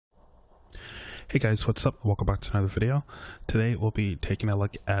Hey guys, what's up? Welcome back to another video. Today we'll be taking a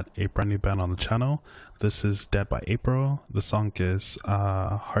look at a brand new band on the channel. This is Dead by April. The song is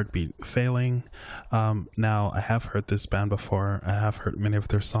Heartbeat Failing. Now, I have heard this band before. I have heard many of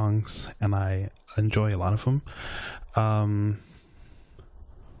their songs and I enjoy a lot of them.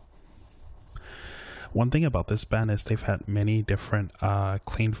 One thing about this band is they've had many different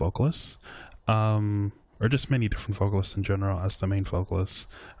clean vocalists. Or just many different vocalists in general as the main vocalists.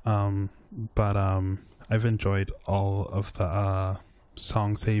 But I've enjoyed all of the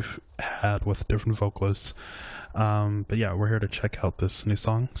songs they've had with different vocalists. But yeah, we're here to check out this new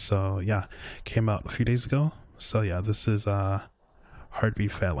song. So yeah, came out a few days ago. So yeah, this is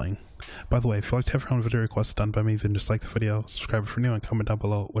Heartbeat Failing. By the way, if you'd like to have your own video requests done by me, then just like the video, subscribe if you're new, and comment down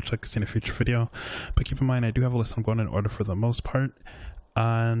below what you'd like to see in a future video. But keep in mind, I do have a list I'm going in order for the most part.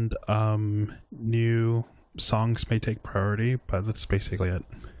 And new songs may take priority, but that's basically it.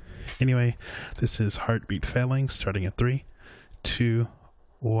 Anyway, this is Heartbeat Failing, starting at 3, 2,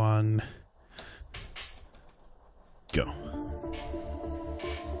 1, go.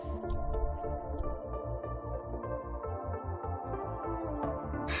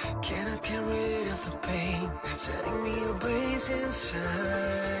 Cannot get rid of the pain, setting me ablaze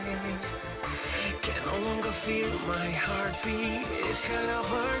inside. Can no longer feel my heartbeat. It's kind of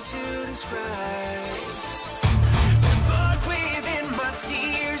hard to describe. There's blood within my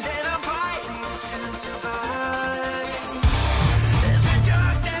tears, and I'm fighting to survive. There's a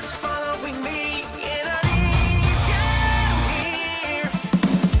darkness following me, and I need you here.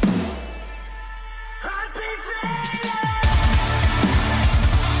 Heartbeat failing.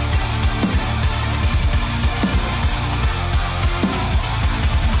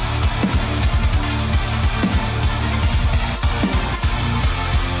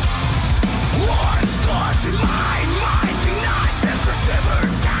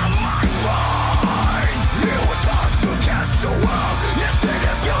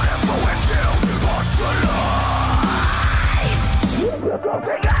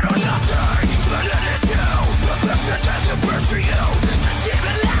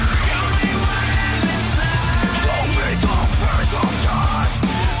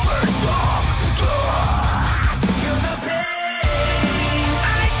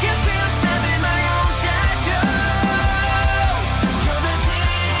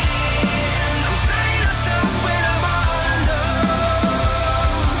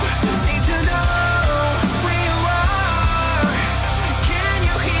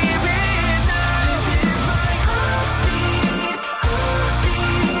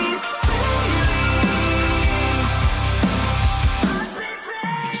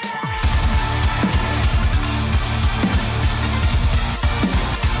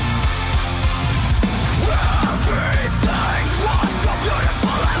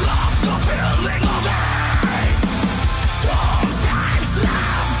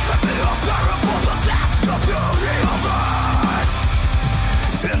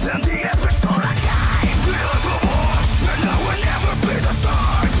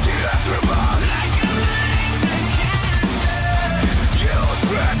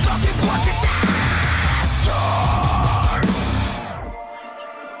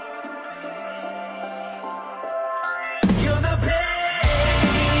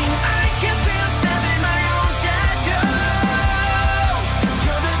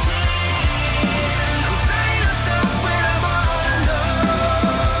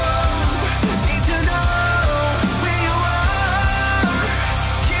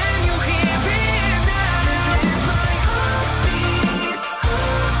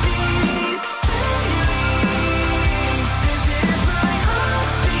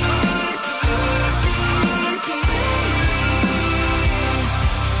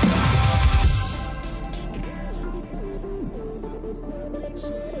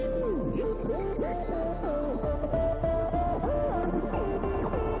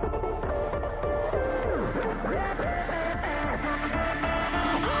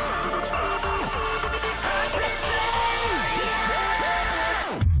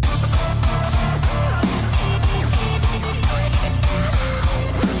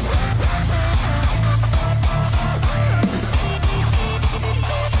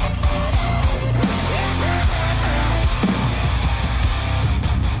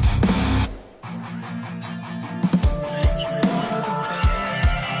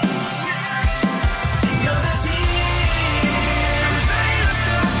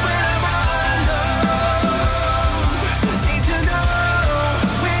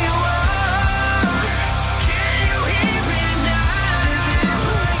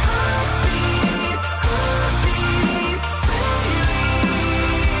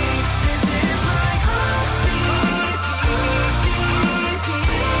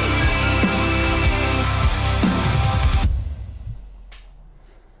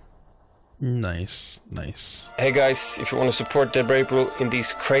 Nice. Hey guys, if you want to support Dead by April in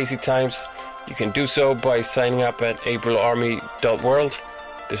these crazy times, you can do so by signing up at aprilarmy.world.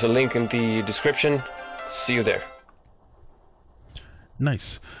 There's a link in the description. See you there.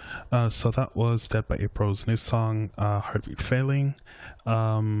 Nice. So that was Dead by April's new song, Heartbeat Failing.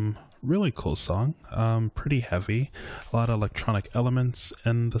 Really cool song. Pretty heavy. A lot of electronic elements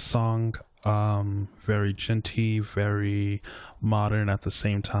in the song. Very genty, very modern at the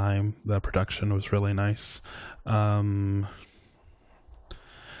same time. The production was really nice. Now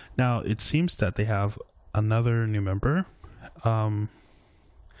it seems that they have another new member.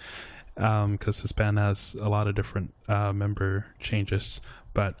 Because this band has a lot of different member changes,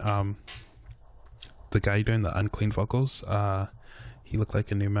 but the guy doing the unclean vocals, he looked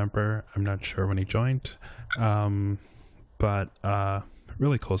like a new member. I'm not sure when he joined, but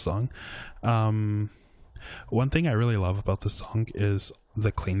really cool song. One thing I really love about this song is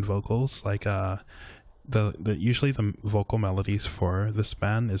the clean vocals. Like usually the vocal melodies for this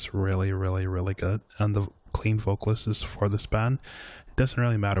band is really good, and the clean vocalist is for this band. It doesn't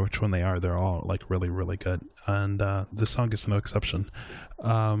really matter which one they are, they're all like really good, and this song is no exception.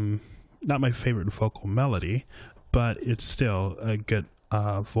 Not my favorite vocal melody, but it's still a good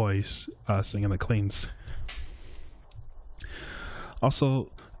voice singing the cleans. Also,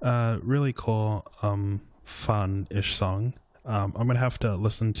 really cool, fun-ish song. I'm gonna have to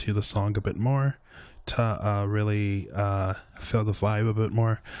listen to the song a bit more to really feel the vibe a bit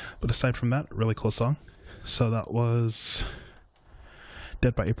more, but aside from that, really cool song. So that was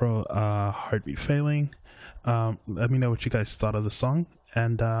Dead by April, Heartbeat Failing. Let me know what you guys thought of the song,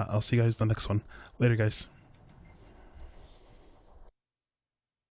 and I'll see you guys in the next one. Later, guys.